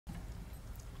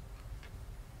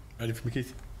Ready for me,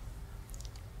 Keith?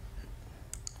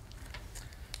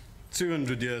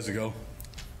 200 years ago,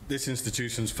 this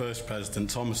institution's first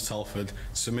president, Thomas Telford,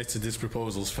 submitted his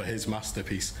proposals for his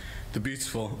masterpiece, the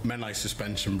beautiful Menai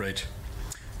Suspension Bridge.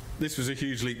 This was a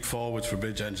huge leap forward for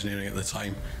bridge engineering at the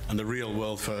time, and a real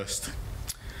world first.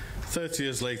 30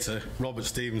 years later, Robert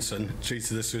Stevenson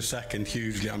treated this as a second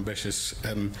hugely ambitious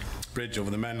bridge over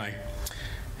the Menai.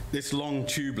 This long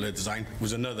tubular design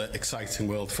was another exciting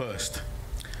world first.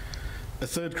 A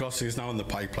third crossing is now in the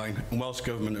pipeline, and Welsh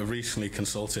Government have recently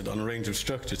consulted on a range of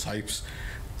structure types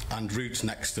and routes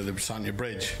next to the Britannia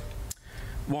Bridge.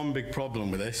 One big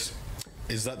problem with this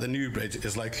is that the new bridge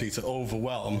is likely to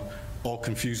overwhelm or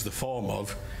confuse the form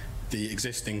of the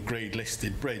existing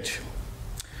grade-listed bridge.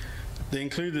 They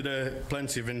included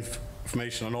plenty of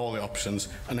information on all the options,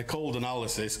 and a cold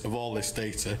analysis of all this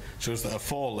data shows that a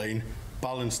 4-lane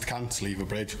balanced cantilever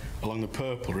bridge along the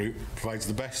purple route provides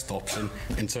the best option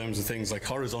in terms of things like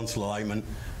horizontal alignment,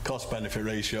 cost-benefit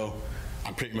ratio,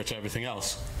 and pretty much everything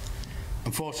else.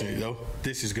 Unfortunately though,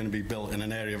 this is going to be built in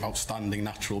an area of outstanding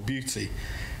natural beauty,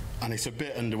 and it's a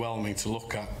bit underwhelming to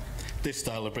look at. This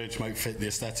style of bridge might fit the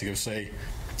aesthetic of, say,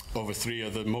 over 3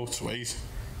 other motorways,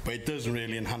 but it doesn't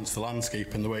really enhance the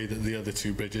landscape in the way that the other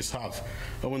 2 bridges have.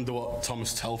 I wonder what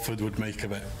Thomas Telford would make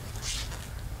of it.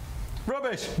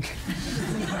 Rubbish!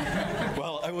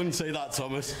 Well, I wouldn't say that,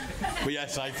 Thomas, but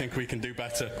yes, I think we can do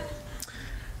better.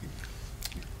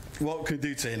 What can we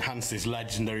do to enhance this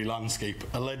legendary landscape?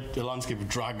 A landscape of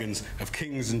dragons, of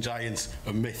kings and giants,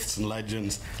 of myths and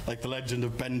legends, like the legend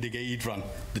of Bendigeidfran,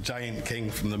 the giant king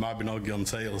from the Mabinogion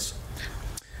tales.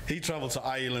 He travelled to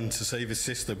Ireland to save his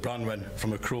sister Branwen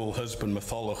from a cruel husband,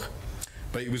 Matholwch,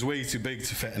 but he was way too big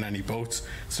to fit in any boat,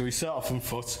 so he set off on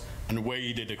foot and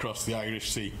waded across the Irish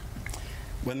Sea.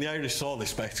 When the Irish saw this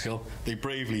spectacle, they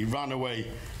bravely ran away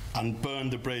and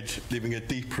burned the bridge, leaving a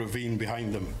deep ravine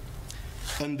behind them.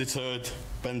 Undeterred,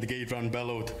 Bendigeidfran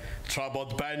bellowed,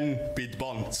 "Trabod ben byd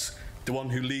bont," the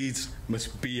one who leads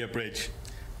must be a bridge,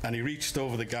 and he reached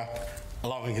over the gap,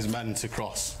 allowing his men to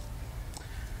cross.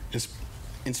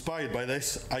 Inspired by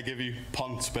this, I give you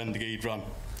Pont Bendigeidfran.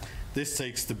 This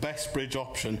takes the best bridge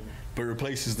option, but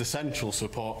replaces the central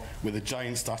support with a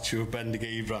giant statue of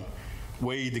Bendigeidfran,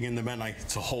 wading in the Menai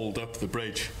to hold up the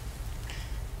bridge.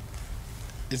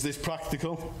 Is this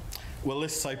practical? Well,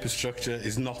 this type of structure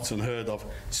is not unheard of.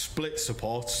 Split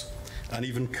supports and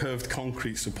even curved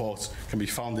concrete supports can be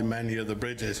found in many other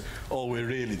bridges. All we're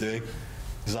really doing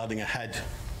is adding a head.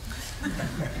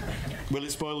 Will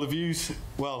it spoil the views?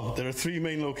 Well, there are 3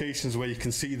 main locations where you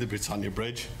can see the Britannia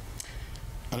Bridge,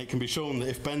 and it can be shown that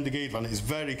if Bendigeidfran is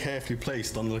very carefully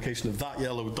placed on the location of that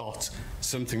yellow dot,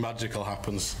 something magical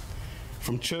happens.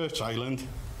 From Church Island,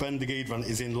 Bendigeidfran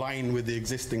is in line with the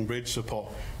existing bridge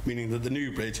support, meaning that the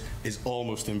new bridge is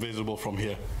almost invisible from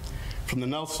here. From the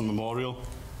Nelson Memorial,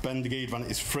 Bendigeidfran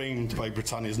is framed by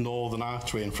Britannia's northern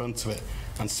archway in front of it,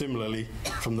 and similarly,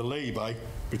 from the lay-by,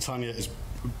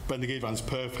 Bendigeidfran is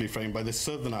perfectly framed by the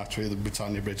southern archway of the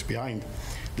Britannia Bridge behind.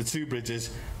 The 2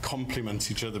 bridges complement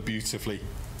each other beautifully.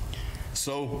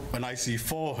 So, when I see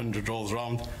 400 rolls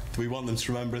round, do we want them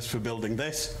to remember us for building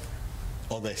this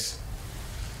or this?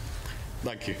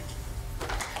 Thank you.